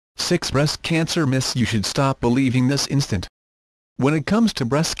6 Breast cancer myths you should stop believing this instant. When it comes to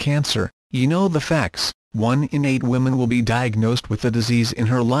breast cancer, you know the facts. 1 in 8 women will be diagnosed with the disease in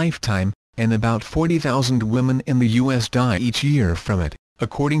her lifetime, and about 40,000 women in the U.S. die each year from it,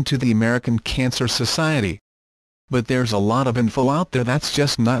 according to the American Cancer Society. But there's a lot of info out there that's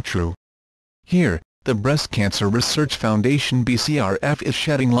just not true. Here, the Breast Cancer Research Foundation (BCRF) is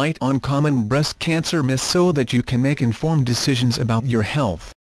shedding light on common breast cancer myths so that you can make informed decisions about your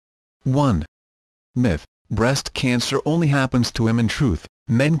health. 1. Myth: breast cancer only happens to women. Truth: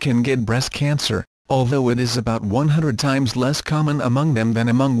 men can get breast cancer, although it is about 100 times less common among them than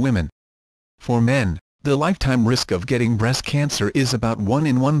among women. For men, the lifetime risk of getting breast cancer is about 1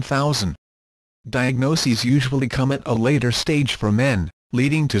 in 1,000. Diagnoses usually come at a later stage for men,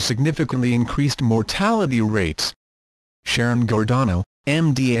 leading to significantly increased mortality rates. Sharon Giordano,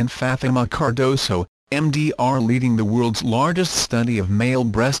 MD, and Fatima Cardoso, MD, are leading the world's largest study of male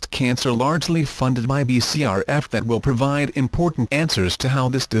breast cancer, largely funded by BCRF, that will provide important answers to how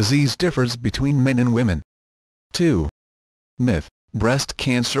this disease differs between men and women. 2. Myth: breast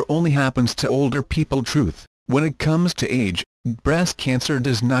cancer only happens to older people. Truth: when it comes to age, breast cancer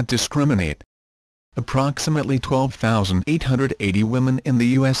does not discriminate. Approximately 12,880 women in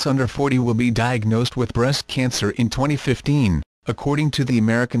the U.S. under 40 will be diagnosed with breast cancer in 2015, according to the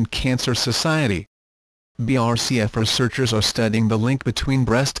American Cancer Society. BRCF researchers are studying the link between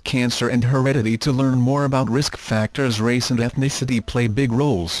breast cancer and heredity to learn more about risk factors. Race and ethnicity play big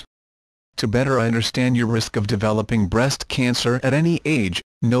roles. To better understand your risk of developing breast cancer at any age,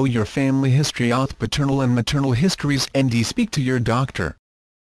 know your family history, paternal and maternal histories, and speak to your doctor.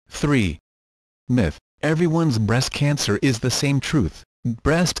 3. Myth: everyone's breast cancer is the same. Truth: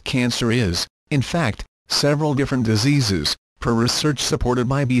 breast cancer is, in fact, several different diseases, per research supported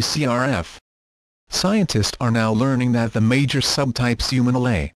by BCRF. Scientists are now learning that the major subtypes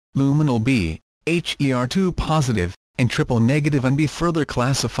luminal A, luminal B, HER2 positive, and triple negative can be further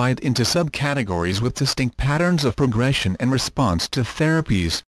classified into subcategories with distinct patterns of progression and response to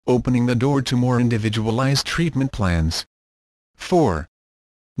therapies, opening the door to more individualized treatment plans. 4.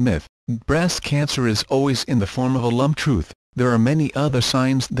 Myth: breast cancer is always in the form of a lump. Truth: there are many other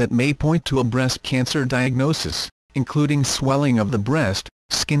signs that may point to a breast cancer diagnosis, including swelling of the breast,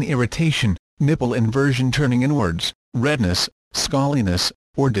 skin irritation, nipple inversion turning inwards, redness, scaliness,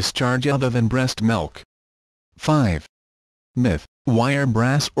 or discharge other than breast milk. 5. Myth: wire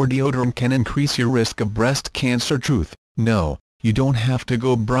brass or deodorant can increase your risk of breast cancer. Truth: no, you don't have to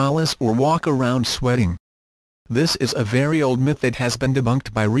go braless or walk around sweating. This is a very old myth that has been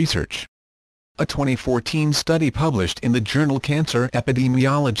debunked by research. A 2014 study published in the journal Cancer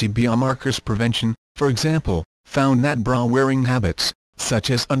Epidemiology Biomarkers Prevention, for example, found that bra-wearing habits, such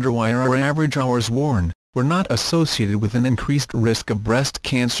as underwire or average hours worn, were not associated with an increased risk of breast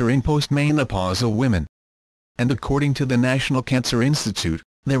cancer in postmenopausal women. And according to the National Cancer Institute,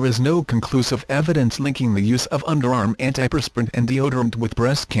 there is no conclusive evidence linking the use of underarm antiperspirant and deodorant with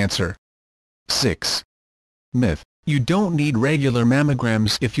breast cancer. 6. Myth: you don't need regular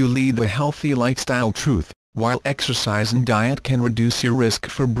mammograms if you lead a healthy lifestyle. Truth: while exercise and diet can reduce your risk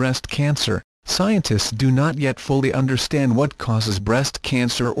for breast cancer, scientists do not yet fully understand what causes breast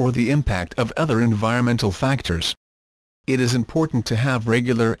cancer or the impact of other environmental factors. It is important to have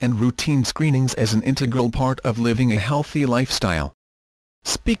regular and routine screenings as an integral part of living a healthy lifestyle.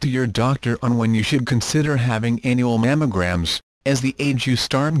 Speak to your doctor on when you should consider having annual mammograms, as the age you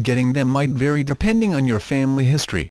start getting them might vary depending on your family history.